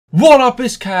What up,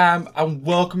 it's Cam, and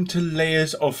welcome to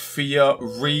Layers of Fear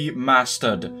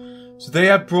Remastered. So they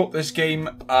have brought this game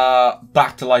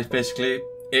back to life, basically.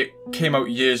 It came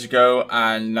out years ago,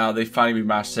 and now they finally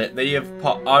remastered it. They have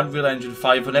put Unreal Engine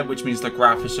 5 on it, which means the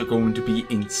graphics are going to be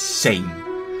insane.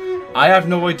 I have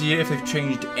no idea if they've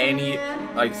changed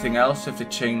anything else, if they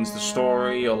changed the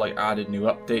story, or added new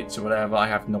updates or whatever. I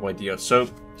have no idea. So,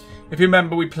 if you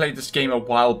remember, we played this game a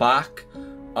while back.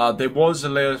 There was a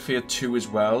Layers of Fear 2 as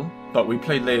well, but we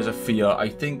played Layers of Fear, I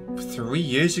think, 3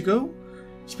 years ago?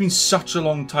 It's been such a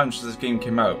long time since this game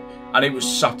came out, and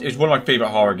it's one of my favourite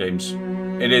horror games.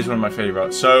 It is one of my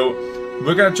favourites. So,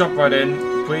 we're going to jump right in.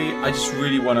 I just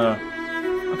really want to...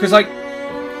 Because,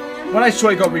 when I saw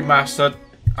it got remastered,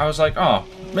 I was like, oh,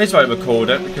 may as well record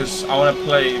it, because I want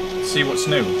to see what's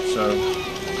new, so...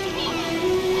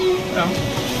 Yeah.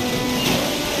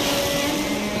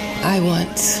 I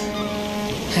once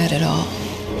had it all.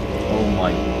 Oh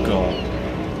my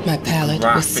god. My palate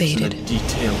was sated. The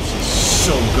details is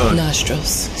so good. Nostrils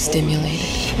stimulated.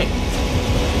 Shit.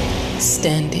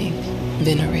 Standing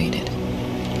venerated.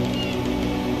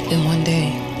 And one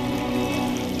day,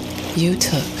 you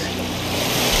took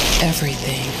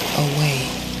everything away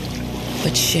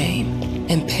but shame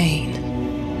and pain.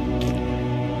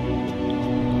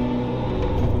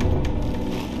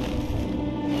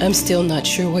 I'm still not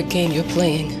sure what game you're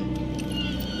playing,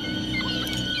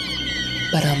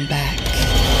 but I'm back.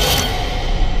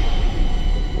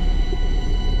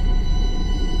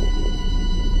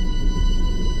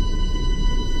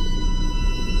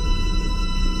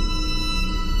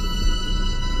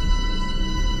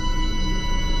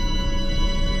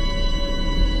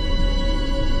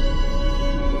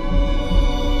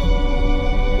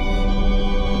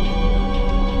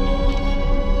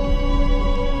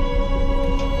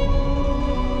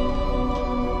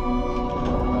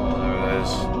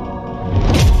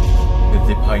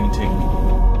 Painting.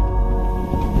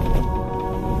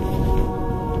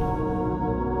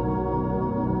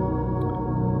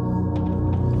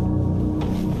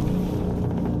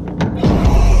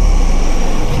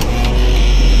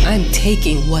 I'm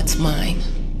taking what's mine.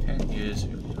 10 years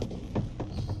ago.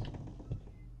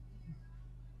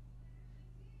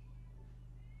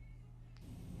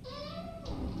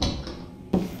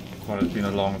 God, it's been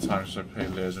a long time since I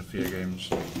played Layers of Fear games.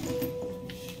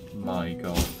 My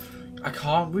god. I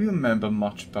can't really remember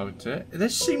much about it.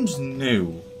 This seems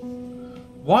new.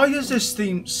 Why does this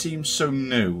theme seem so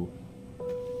new?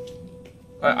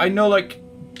 I know,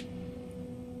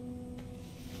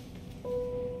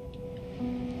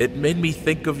 It made me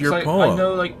think of your poem. I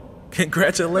know,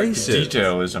 Congratulations. the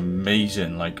detail is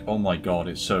amazing. Oh my god,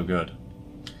 it's so good.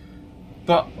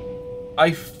 But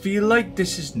I feel like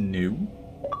this is new.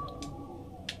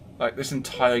 This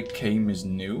entire game is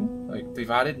new. They've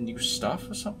added new stuff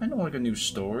or something, or a new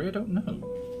story. I don't know.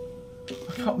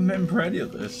 I can't remember any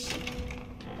of this.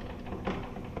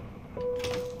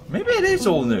 Maybe it is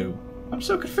all new. I'm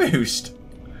so confused.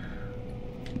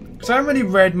 Because I haven't really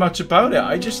read much about it.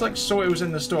 I just saw it was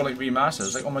in the store remastered. I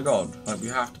was like, oh my god, we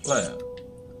have to play it.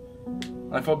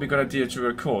 And I thought it'd be a good idea to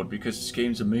record because this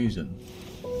game's amazing.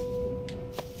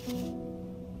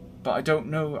 But I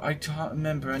don't know. I can't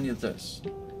remember any of this.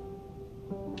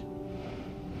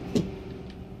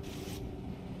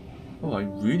 Oh, I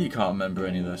really can't remember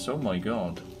any of this. Oh my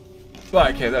god.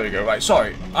 Right, okay, there we go. Right,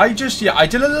 sorry. I did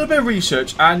a little bit of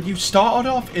research, and you started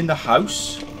off in the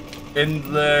house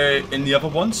in the other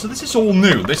one. So this is all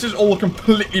new. This is all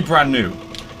completely brand new.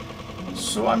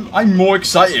 So I'm more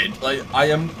excited.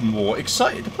 I am more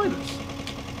excited to play this.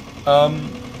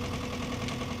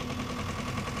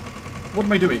 What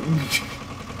am I doing?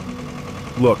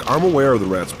 Look, I'm aware of the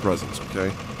rat's presence,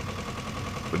 okay?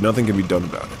 But nothing can be done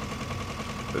about it.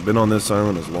 They've been on this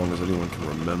island as long as anyone can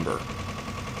remember.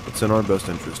 It's in our best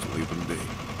interest to leave them be.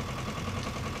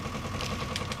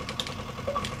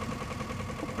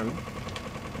 Oh.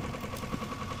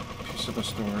 Piece of the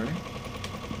story.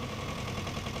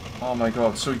 Oh my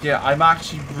god, so yeah, I'm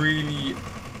actually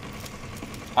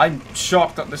I'm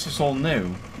shocked that this is all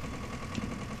new.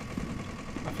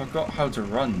 I forgot how to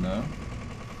run though.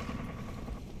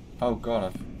 Oh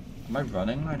god, am I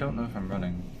running? I don't know if I'm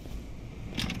running.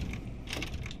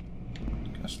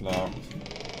 That's locked.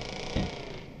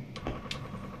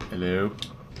 Hello?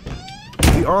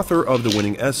 The author of the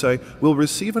winning essay will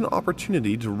receive an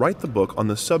opportunity to write the book on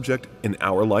the subject in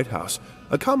our lighthouse,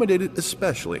 accommodated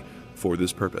especially for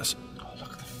this purpose. Oh,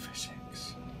 look at the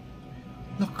physics.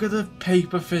 Look at the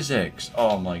paper physics.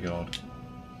 Oh my god.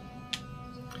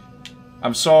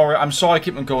 I'm sorry I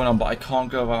keep on going on, but I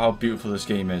can't go over how beautiful this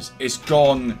game is. It's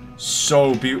gone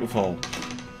so beautiful.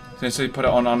 since they put it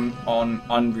on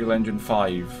Unreal Engine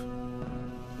 5.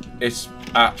 It's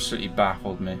absolutely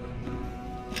baffled me.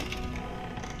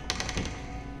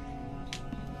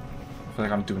 I feel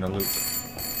like I'm doing a loop.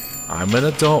 I'm an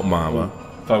adult, Mama.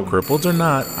 Phone. Crippled or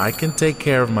not, I can take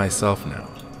care of myself now.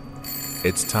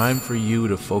 It's time for you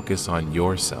to focus on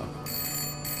yourself.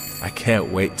 I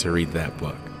can't wait to read that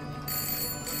book.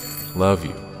 Love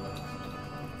you.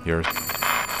 Yours.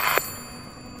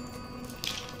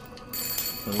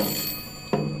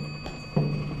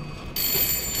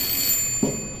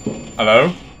 Hello?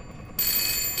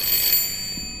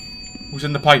 Who's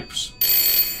in the pipes?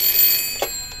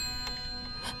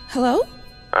 Hello?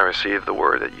 I received the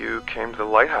word that you came to the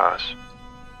lighthouse.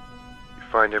 You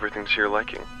find everything to your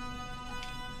liking.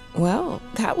 Well,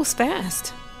 that was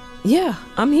fast. Yeah,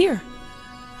 I'm here.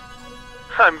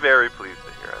 I'm very pleased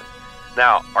to hear it.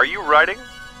 Now, are you writing?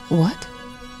 What?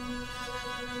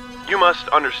 You must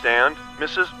understand,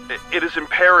 Mrs. It is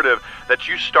imperative that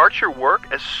you start your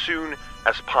work as soon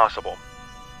as possible.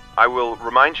 I will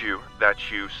remind you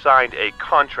that you signed a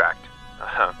contract.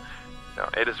 Now,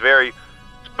 it is very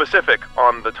specific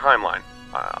on the timeline.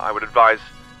 I would advise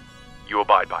you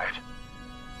abide by it.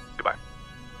 Goodbye.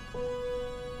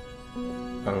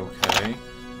 Okay.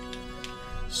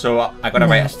 So I gotta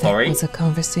write a story. That was a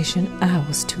conversation I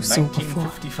was too sober for.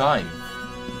 1955.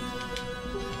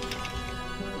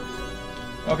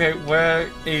 Okay, where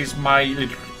is my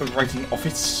little writing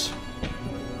office?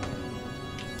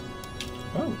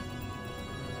 Oh.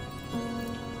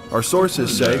 Our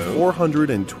sources say Hello.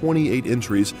 428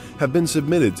 entries have been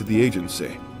submitted to the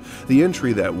agency. The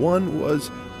entry that won was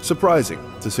surprising,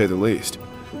 to say the least.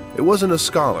 It wasn't a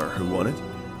scholar who won it,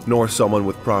 nor someone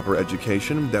with proper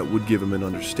education that would give him an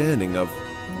understanding of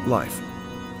life.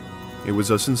 It was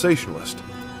a sensationalist,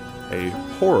 a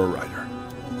horror writer,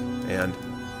 and...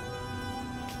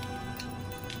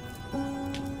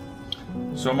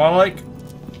 So am I like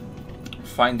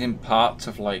finding parts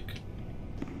of like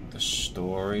the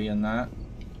story and that?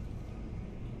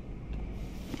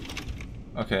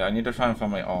 Okay, I need to try and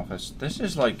find my office. This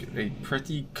is like a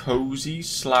pretty cozy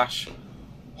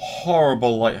 /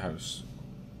 horrible lighthouse.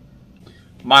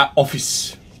 My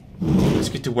office. Let's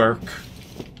get to work.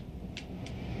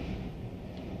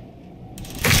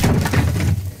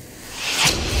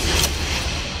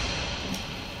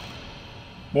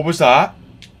 What was that?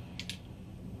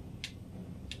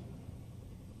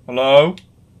 Hello?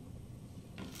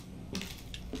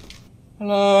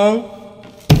 Hello?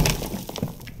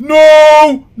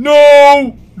 No!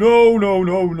 No! No, no,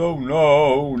 no, no,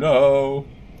 no, no.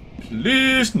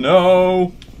 Please,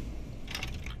 no.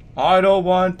 I don't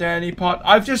want any part.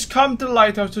 I've just come to the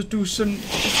lighthouse to do some...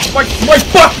 My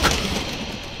book!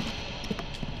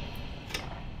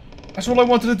 That's all I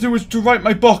wanted to do was to write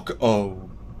my book. Oh,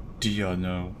 dear,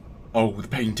 no. Oh, the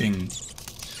painting.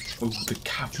 Oh, the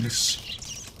cavernous.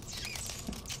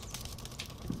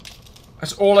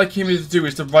 That's all I came here to do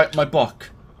is to write my book.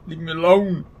 Leave me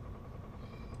alone.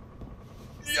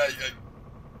 Yeah.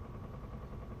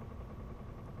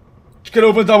 Just get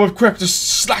over and done with quick.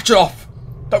 Just snatch it off.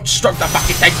 Don't stroke that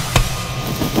fucking thing.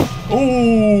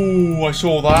 Oh, I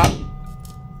saw that.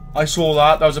 I saw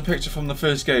that. That was a picture from the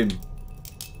first game.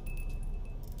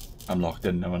 I'm locked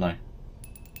in now, aren't I?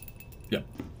 Yep.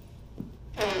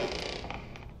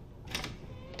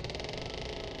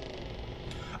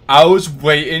 I was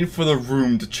waiting for the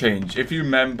room to change. If you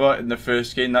remember in the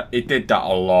first game, that it did that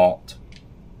a lot.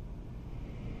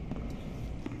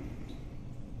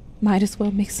 Might as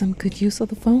well make some good use of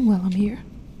the phone while I'm here.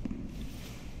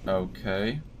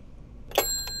 Okay.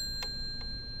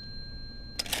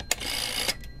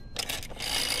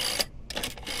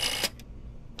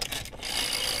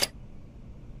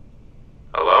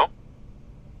 Hello?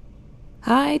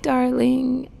 Hi,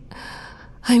 darling.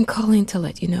 I'm calling to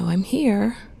let you know I'm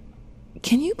here.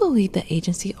 Can you believe the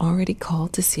agency already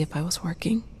called to see if I was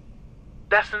working?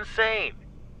 That's insane.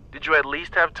 Did you at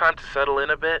least have time to settle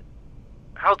in a bit?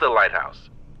 How's the lighthouse?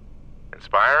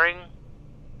 Inspiring?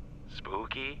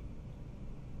 Spooky?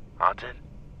 Haunted?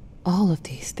 All of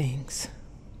these things.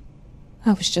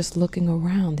 I was just looking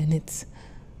around and it's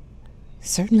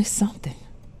certainly something.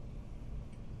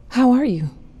 How are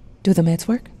you? Do the meds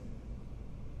work?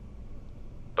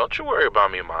 Don't you worry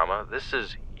about me, Mama. This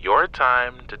is your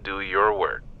time to do your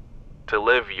work. To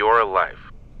live your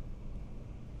life.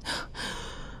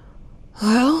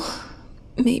 Well,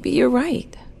 maybe you're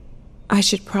right. I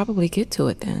should probably get to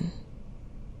it then.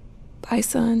 Bye,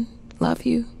 son. Love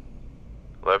you.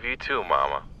 Love you too,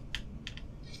 Mama.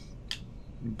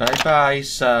 Bye bye,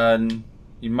 son.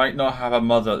 You might not have a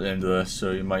mother at the end of this,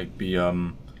 so you might be,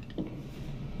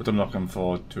 what I'm looking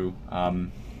forward to,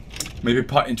 Maybe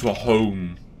put into a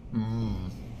home.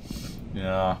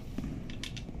 Yeah.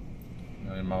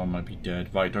 My mom might be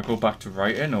dead. Right, do I go back to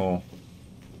writing or...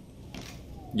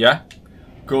 Yeah?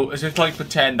 Go, is it like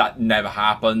pretend that never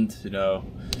happened, you know?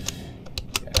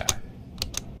 Yeah.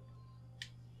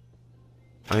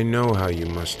 I know how you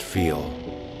must feel.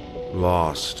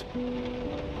 Lost.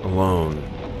 Alone.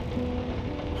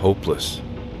 Hopeless.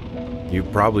 You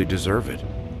probably deserve it.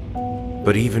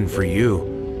 But even for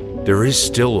you, there is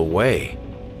still a way.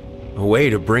 A way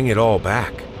to bring it all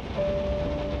back.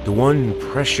 The one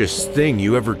precious thing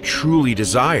you ever truly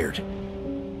desired.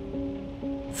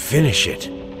 Finish it.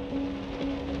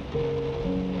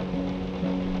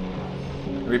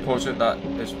 Every portrait that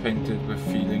is painted with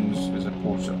feelings is a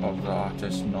portrait of the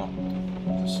artist, not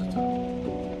the sitter.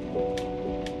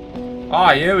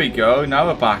 Ah, here we go. Now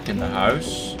we're back in the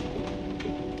house.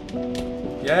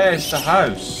 Yeah, it's the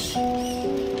house.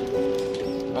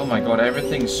 Oh my god,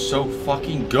 everything's so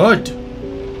fucking good.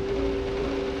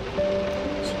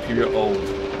 Superior old.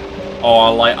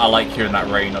 Oh, I like hearing that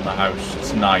rain on the house.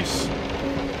 It's nice.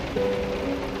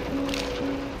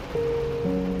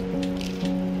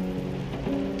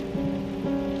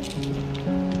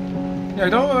 Yeah, I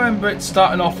don't remember it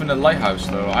starting off in the lighthouse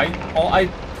though. I'm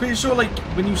pretty sure like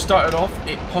when you started off,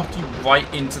 it put you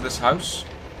right into this house.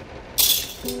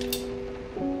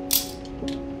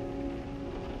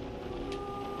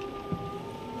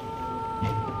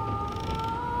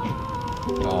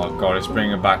 Oh god, it's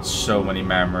bringing back so many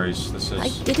memories. This is... I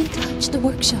didn't touch the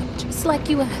workshop, just like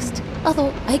you asked.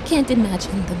 Although I can't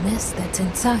imagine the mess that's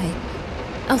inside.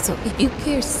 Also, if you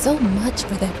care so much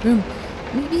for that room,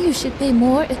 maybe you should pay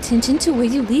more attention to where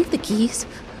you leave the keys.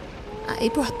 I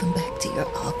brought them back to your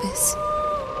office.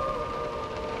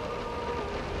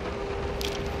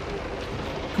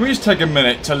 Can we just take a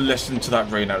minute to listen to that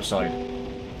rain outside?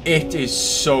 It is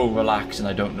so relaxing,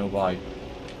 I don't know why.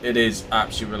 It is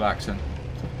absolutely relaxing.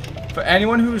 For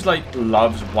anyone who's like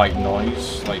loves white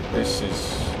noise, like this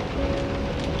is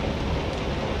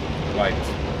right.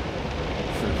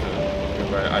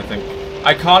 I think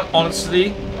I can't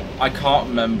honestly. I can't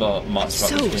remember much about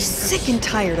this game. So sick and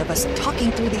tired of us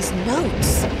talking through these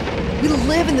notes. We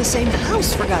live in the same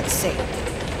house, for God's sake.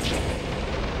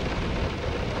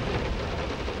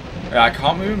 Yeah, I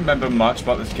can't really remember much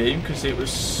about this game because it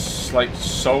was like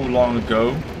so long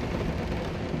ago.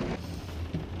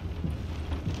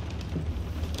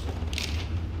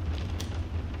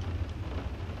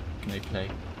 Can they play?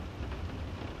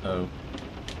 Oh.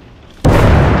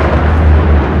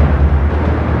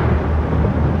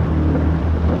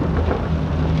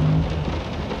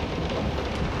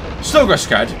 Still got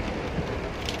scared.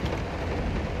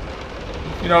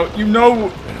 You know.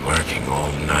 Been working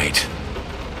all night.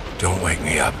 Don't wake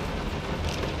me up.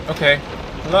 Okay.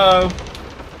 Hello.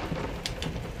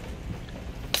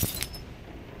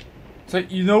 So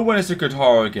you know when it's a good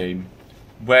horror game,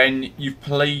 when you've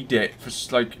played it for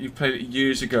like you've played it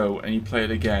years ago and you play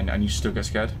it again and you still get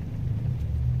scared.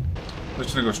 We're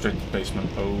just gonna go straight to the basement.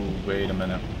 Oh, wait a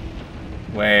minute.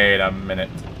 Wait a minute.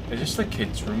 Is this the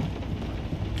kids' room?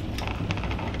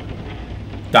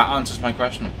 That answers my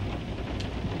question.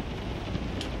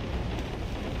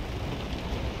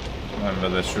 Remember,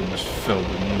 this room was filled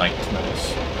with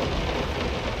nightmares.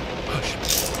 Hush.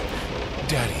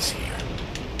 Daddy's here.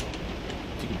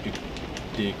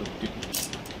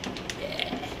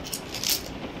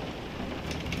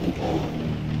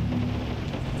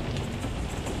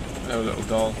 Hello, little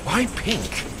doll. Why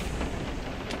pink?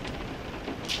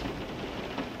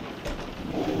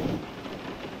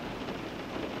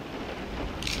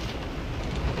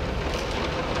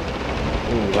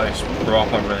 Ooh, let's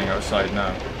drop everything outside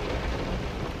now.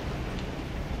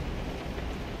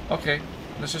 Okay,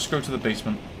 let's just go to the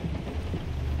basement.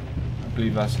 I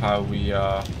believe that's how we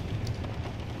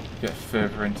get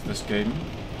further into this game.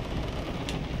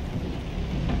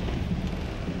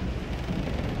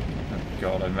 Oh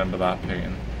god, I remember that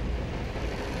painting.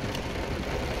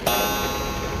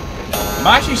 I'm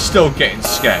actually still getting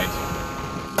scared.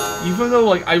 Even though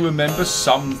like I remember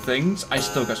some things, I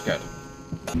still get scared.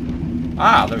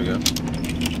 Ah, there we go.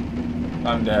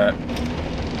 Found it.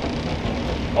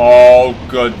 Oh,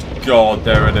 good god,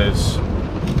 there it is.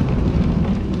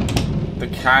 The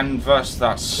canvas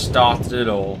that started it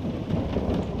all.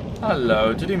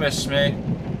 Hello, did you miss me?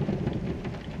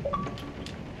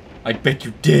 I bet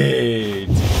you did.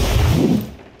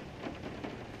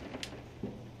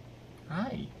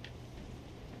 Hi.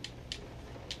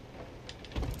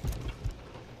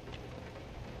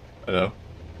 Hello.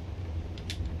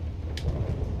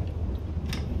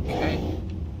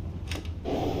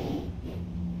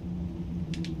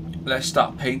 let's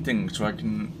start painting so I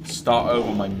can start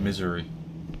over my misery.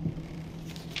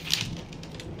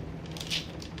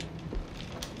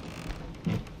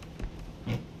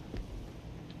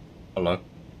 Hello?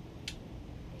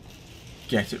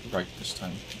 Get it right this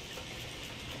time.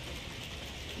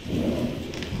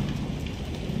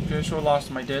 Pretty sure last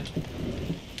time I did.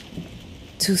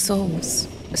 Two souls,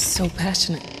 so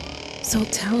passionate, so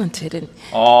talented, and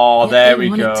oh, yet there they we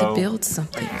wanted go. to build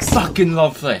something I so fucking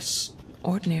love this.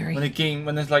 ordinary.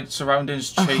 When there's like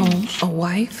surroundings A home, change. a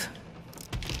wife.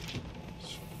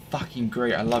 Fucking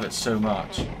great. I love it so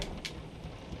much.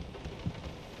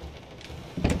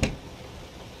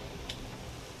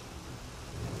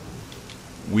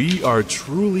 We are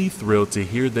truly thrilled to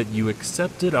hear that you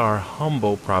accepted our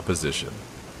humble proposition.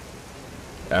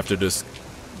 After this,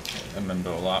 I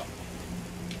remember all that.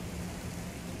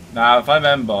 Now, if I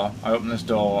remember, I open this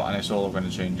door and it's all going to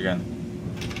change again.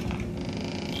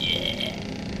 Yeah.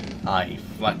 I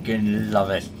fucking love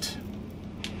it.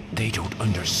 They don't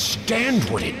understand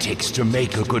what it takes to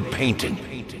make a good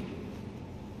painting.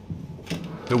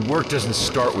 The work doesn't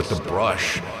start with the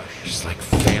brush. Just like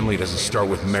family doesn't start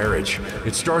with marriage.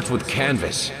 It starts with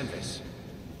canvas.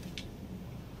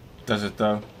 Does it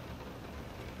though?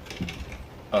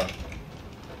 Oh.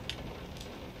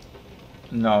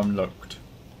 No, I'm looked.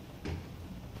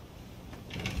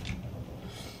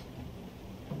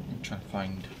 I'm trying to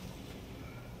find.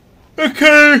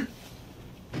 Okay!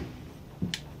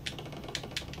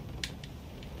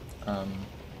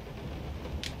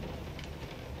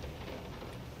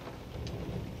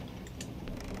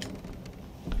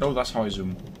 Oh, that's how I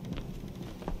zoom.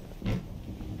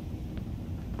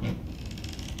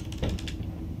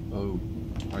 Oh,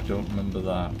 I don't remember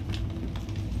that.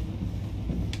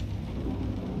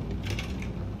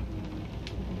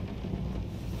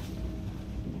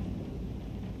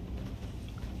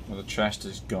 Well, the chest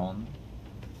is gone.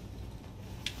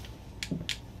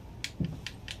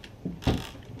 Do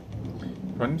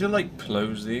I need to like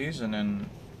close these and then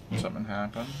something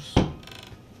happens?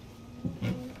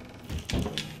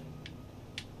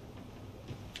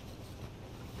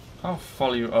 I'll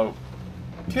follow you. Oh,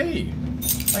 okay.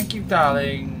 Thank you,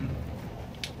 darling.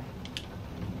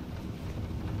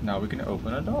 Now we're gonna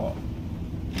open a door.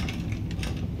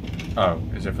 Oh,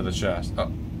 is it for the chest?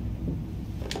 Oh.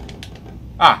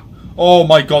 Ah! Oh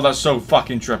my god, that's so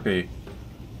fucking trippy.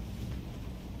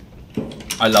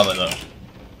 I love it though.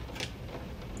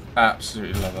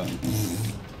 Absolutely love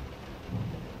it.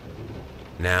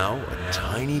 Now, a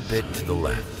tiny bit to the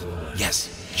left.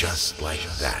 Yes, just like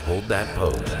that. Hold that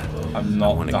pose. I'm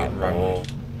not wanna that get round. all-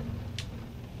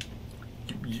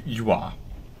 You are.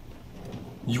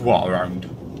 You are round.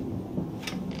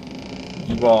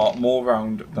 You are more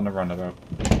round than a roundabout.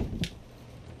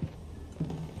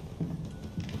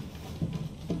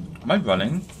 Am I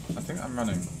running? I think I'm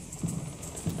running.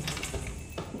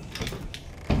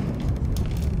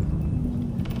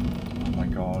 Oh my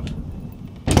god.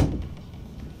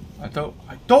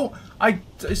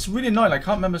 It's really annoying. I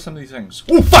can't remember some of these things.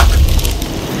 Oh fuck!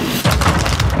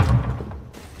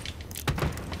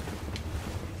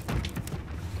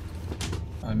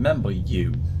 I remember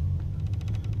you.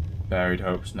 Buried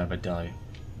hopes never die.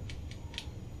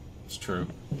 It's true.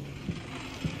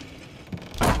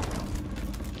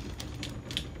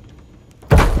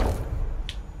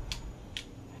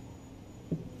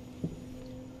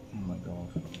 Oh my god.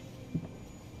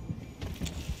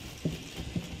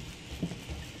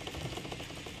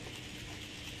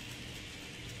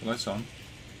 The lights on?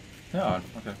 Yeah,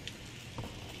 okay.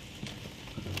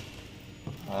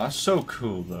 Oh, that's so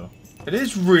cool though. It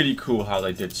is really cool how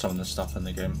they did some of the stuff in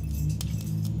the game.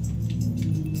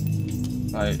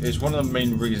 Like, it's one of the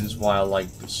main reasons why I like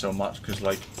it so much, because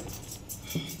like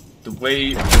the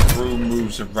way the room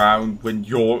moves around when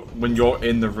you're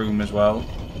in the room as well,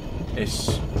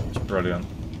 it's brilliant.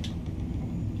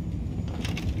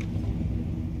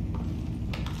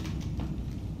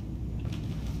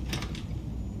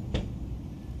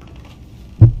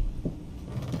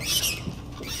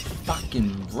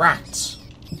 Fucking rats.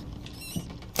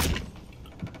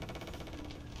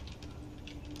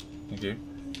 Thank you.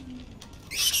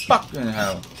 Fucking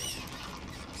hell.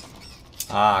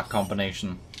 Ah,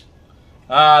 combination.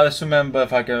 Ah, let's remember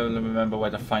if I can remember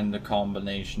where to find the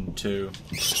combination too.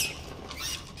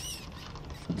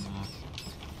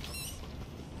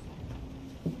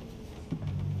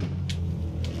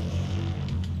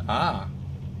 Ah.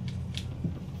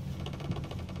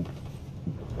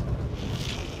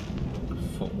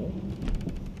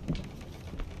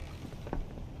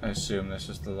 I assume this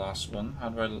is the last one. How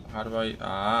do I,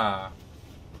 ah.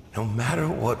 No matter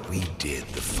what we did,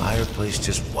 the fireplace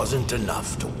just wasn't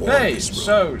enough to warm Hey, this room.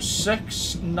 so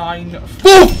 6, 9...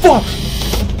 Oh, fuck!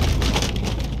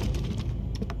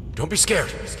 Don't be scared.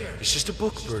 It's just a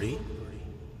book, Birdie.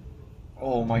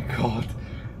 Oh my god.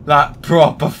 That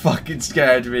proper fucking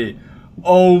scared me.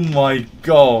 Oh my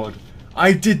god.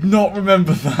 I did not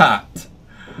remember that.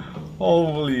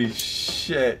 Holy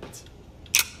shit.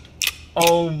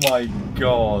 Oh my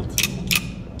god.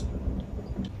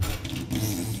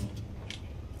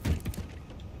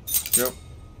 Yep.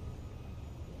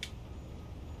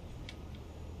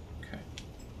 Okay.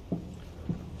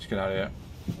 Let's get out of here.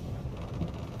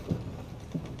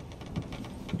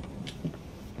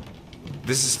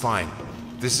 This is fine.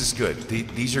 This is good.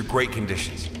 These are great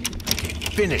conditions. I can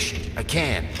finish it. I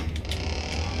can.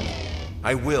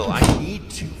 I will. I need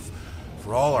to.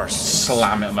 For all our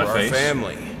Slam it in my for face. our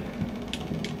family.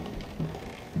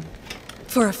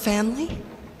 For a family?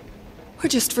 Or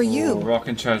just for Oh, you?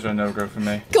 rocking chairs are a no-go for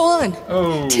me. Go on.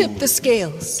 Oh. Tip the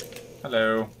scales.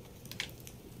 Hello.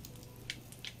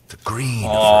 The green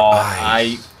of Oh, her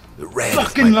eyes. The red of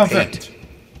fucking my love paint. it.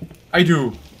 I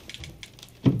do.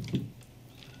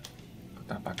 Put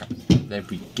that back up. There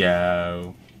we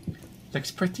go.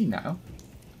 Looks pretty now.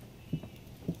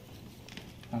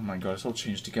 Oh my god, it's all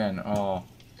changed again. Oh.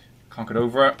 Can't get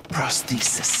over it.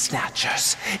 Prosthesis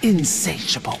snatchers,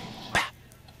 insatiable.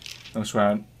 No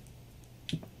swearing.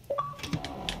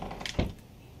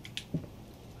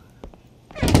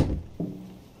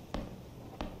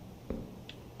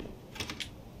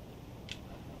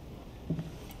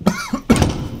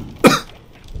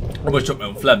 Almost took my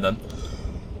own phlegm then.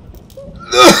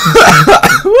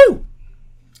 Woo!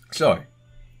 Sorry.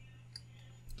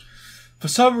 For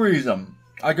some reason,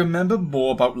 I can remember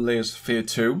more about Layers of Fear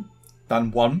 2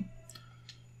 than 1.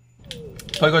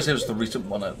 Probably because it was the recent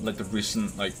one, like the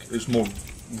recent, like, it was more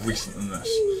recent than this.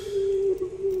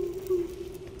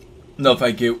 No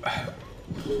thank you.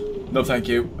 No thank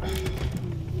you.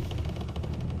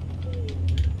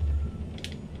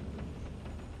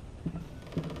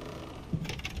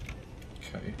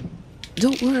 Okay.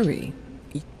 Don't worry.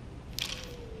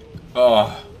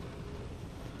 Oh.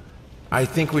 I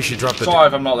think we should drop the... Sorry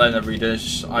if I'm not letting it read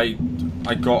this. I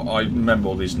remember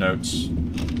all these notes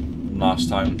from last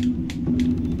time.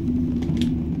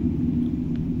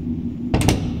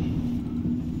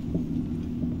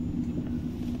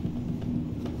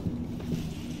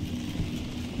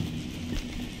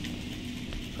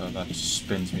 Oh, that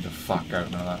spins me the fuck out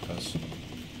now, that does.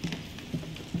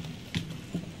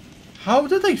 How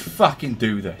did they fucking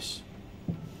do this?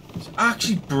 It's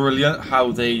actually brilliant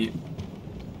how they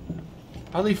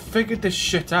figured this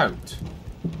shit out.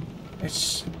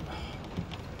 It's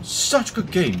such a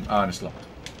good game, honestly.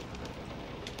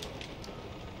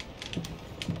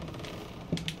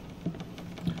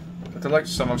 But they like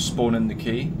somehow spawn in the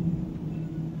key.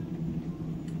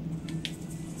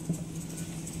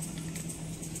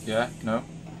 Yeah, no.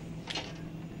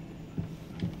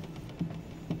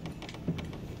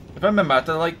 If I remember,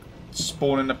 they like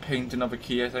spawn in a painting of a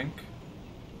key, I think.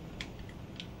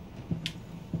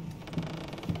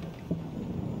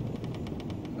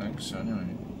 So anyway.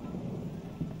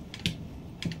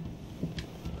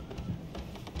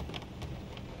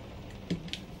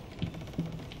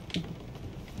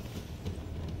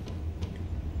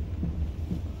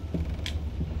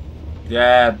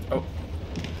 Yeah. Oh.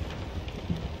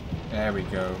 There we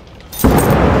go.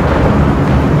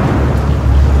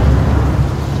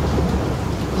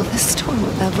 Will this storm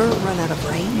ever run out of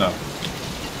rain? No.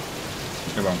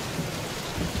 It won't.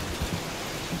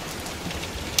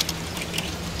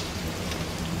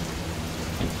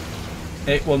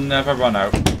 It will never run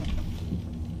out.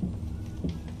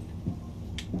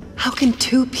 How can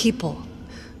two people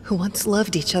who once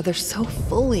loved each other so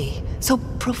fully, so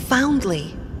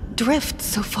profoundly, drift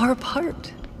so far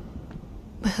apart?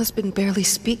 My husband barely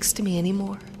speaks to me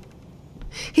anymore.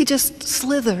 He just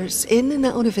slithers in and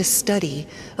out of his study,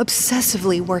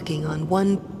 obsessively working on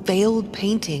one failed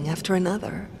painting after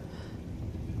another.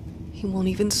 He won't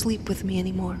even sleep with me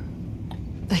anymore.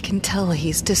 I can tell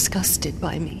he's disgusted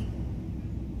by me.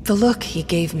 The look he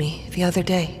gave me the other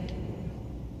day.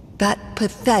 That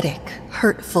pathetic,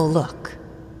 hurtful look.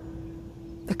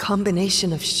 The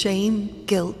combination of shame,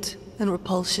 guilt, and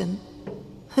repulsion.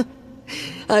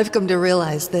 I've come to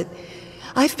realize that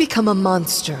I've become a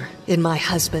monster in my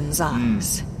husband's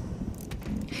eyes.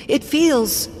 It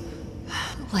feels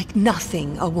like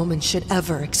nothing a woman should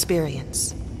ever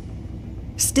experience.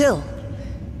 Still,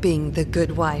 being the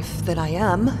good wife that I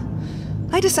am,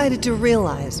 I decided to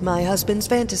realize my husband's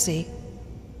fantasy.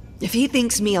 If he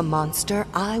thinks me a monster,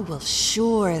 I will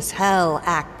sure as hell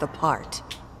act the part.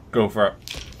 Go for it.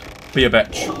 Be a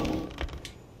bitch.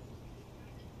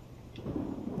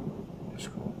 That's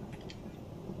cool.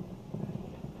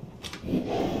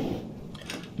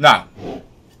 Now,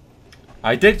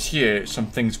 I did hear some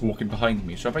things walking behind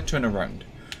me, so if I turn around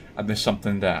and there's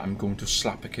something there, I'm going to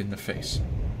slap it in the face.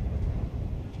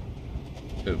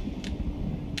 Ooh.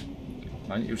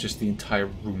 Man, it was just the entire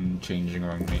room changing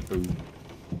around me. Ooh.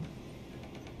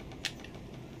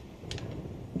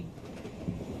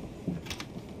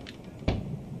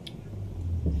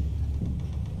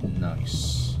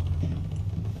 Nice.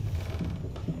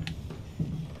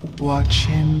 Watch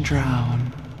him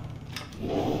drown.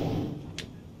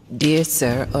 Dear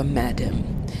sir or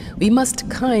madam, we must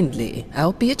kindly,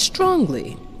 albeit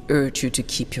strongly, urge you to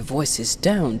keep your voices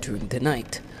down during the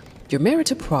night. Your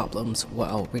marital problems,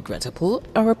 while regrettable,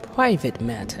 are a private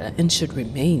matter and should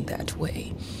remain that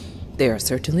way. They are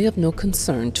certainly of no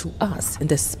concern to us,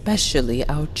 and especially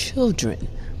our children.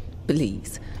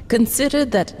 Please, consider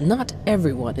that not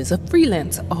everyone is a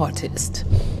freelance artist.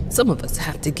 Some of us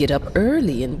have to get up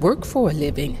early and work for a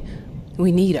living.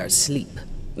 We need our sleep.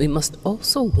 We must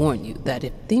also warn you that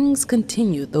if things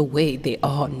continue the way they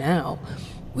are now,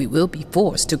 we will be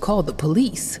forced to call the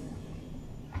police.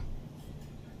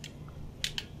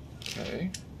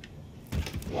 Okay.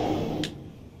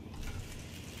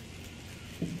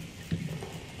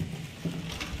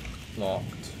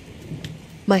 Locked.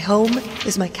 My home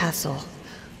is my castle.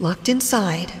 Locked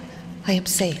inside, I am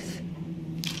safe.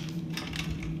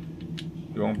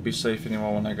 You won't be safe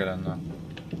anymore when I get in there.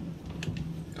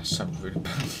 That sounds really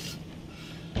bad.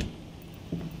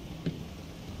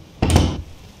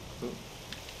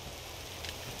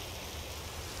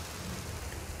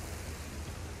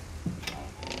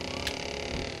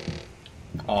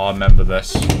 Oh, I remember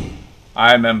this.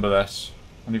 I remember this.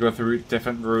 When you go through a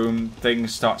different room,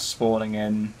 things start spawning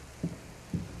in.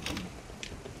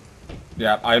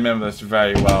 Yeah, I remember this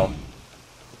very well.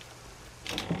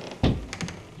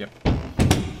 Yep.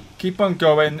 Keep on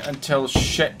going until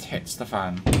shit hits the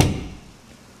fan.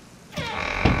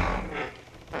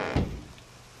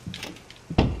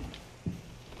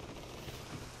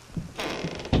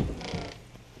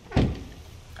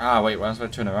 Ah, wait, why do I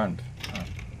turn around? Oh.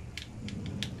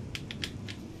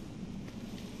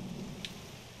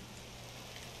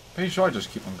 Pretty sure I just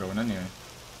keep on going anyway.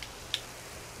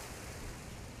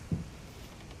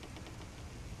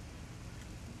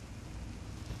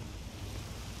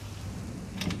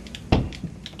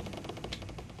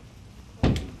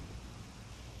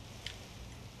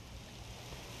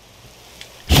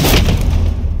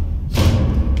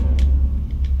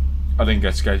 I didn't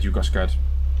get scared, you got scared.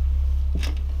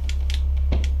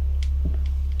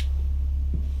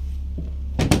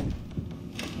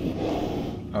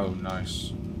 Oh,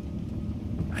 nice.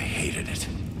 I hated it.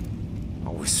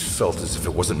 Always felt as if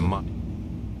it wasn't mine.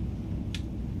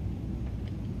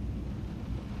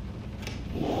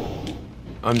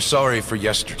 I'm sorry for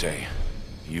yesterday.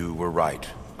 You were right.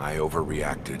 I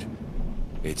overreacted.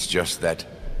 It's just that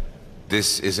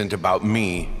this isn't about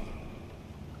me.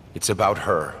 It's about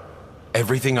her.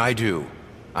 Everything I do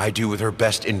with her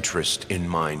best interest in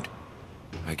mind.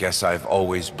 I guess I've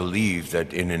always believed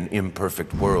that in an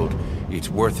imperfect world, it's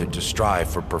worth it to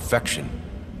strive for perfection.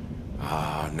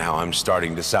 Now I'm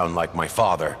starting to sound like my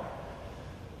father.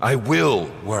 I will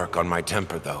work on my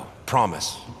temper, though.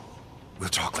 Promise. We'll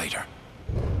talk later.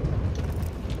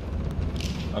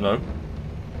 Hello?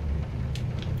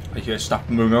 I hear stuff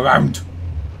moving around.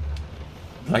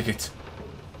 Like it.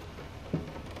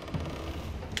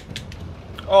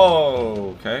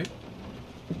 Oh, okay.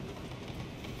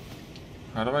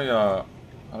 How do I,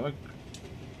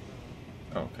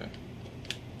 okay.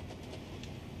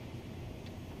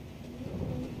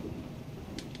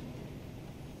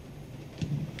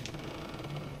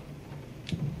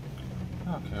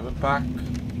 Okay, we're back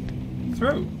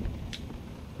through.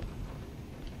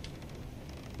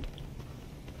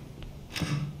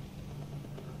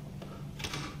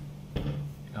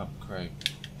 Oh, great.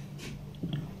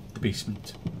 The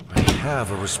basement. I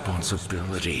have a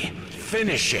responsibility.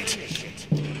 Finish it!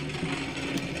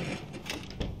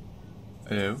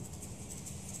 Hello?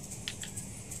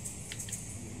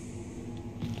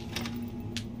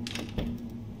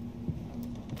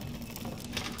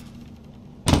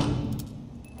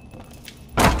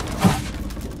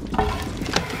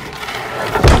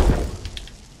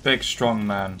 Big strong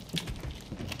man.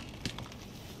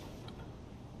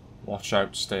 Watch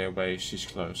out, stay away, she's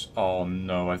close. Oh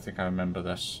no, I think I remember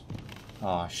this.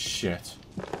 Ah, shit.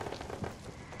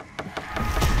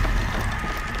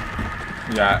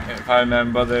 Yeah, if I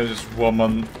remember, there's this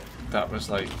woman that was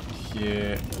like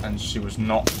here, and she was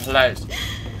not pleasant.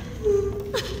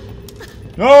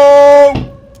 No!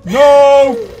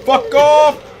 No! Fuck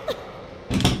off!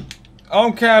 I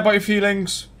don't care about your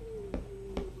feelings.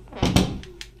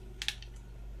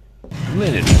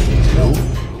 Linen. Who?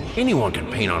 Anyone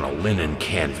can paint on a linen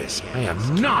canvas. I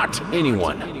am not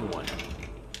anyone.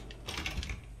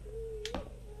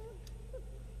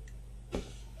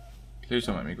 Please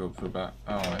don't let me go through that.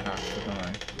 Oh, I have to, don't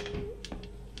I?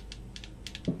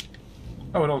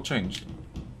 Oh, it all changed.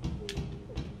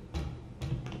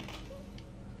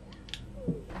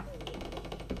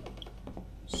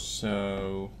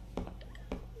 So...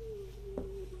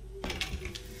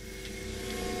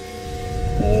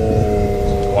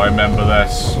 Oh, I remember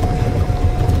this.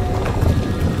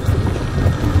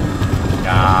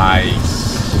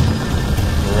 Nice.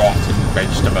 Rotten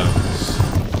vegetables.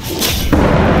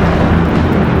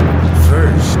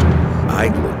 First, I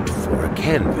looked for a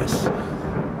canvas.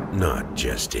 Not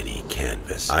just any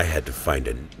canvas. I had to find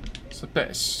a... It's a bit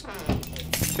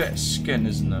of skin,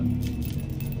 isn't it?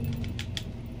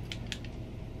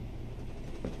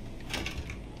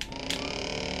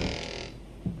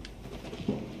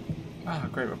 Ah,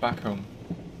 great, we're back home.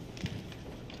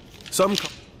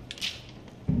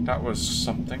 That was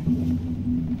something.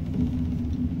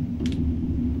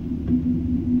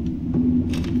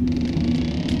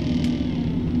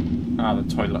 Ah, the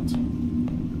toilet.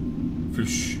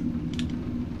 Flush.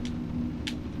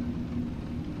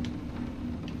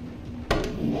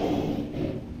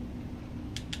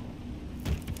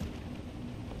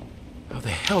 How the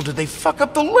hell did they fuck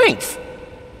up the length?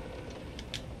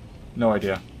 No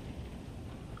idea.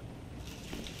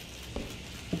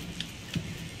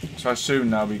 So I assume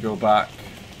now we go back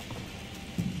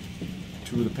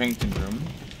to the painting room.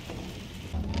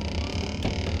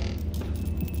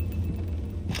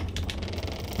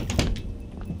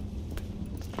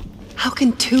 How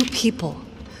can two people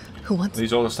who once...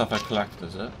 These all the stuff I collected,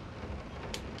 is it?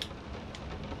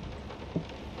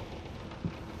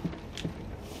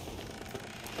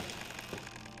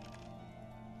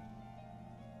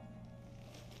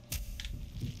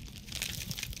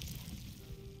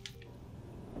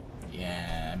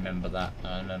 Yeah, I remember that.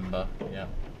 I remember. Yeah.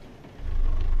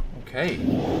 Okay.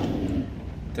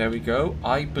 There we go.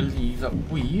 I believe that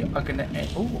we are gonna end.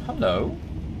 Oh, hello.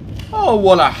 Oh,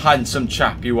 what a handsome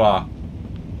chap you are.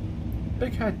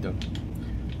 Big head though.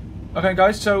 Okay,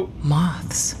 guys. So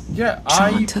Moths. yeah,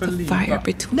 Drawn I to the believe fire that.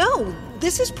 between... No,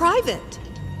 this is private.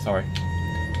 Sorry.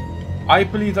 I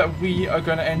believe that we are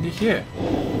going to end it here.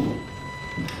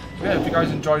 Yeah, if you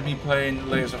guys enjoyed me playing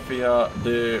Layers of Fear,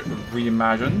 the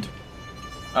Reimagined.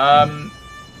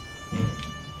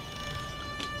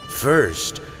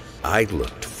 First, I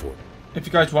looked for... If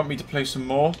you guys want me to play some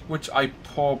more, which I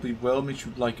probably will, make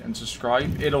sure you like and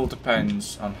subscribe. It all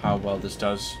depends on how well this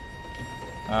does.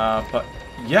 But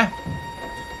yeah,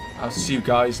 I'll see you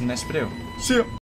guys in this video. See ya!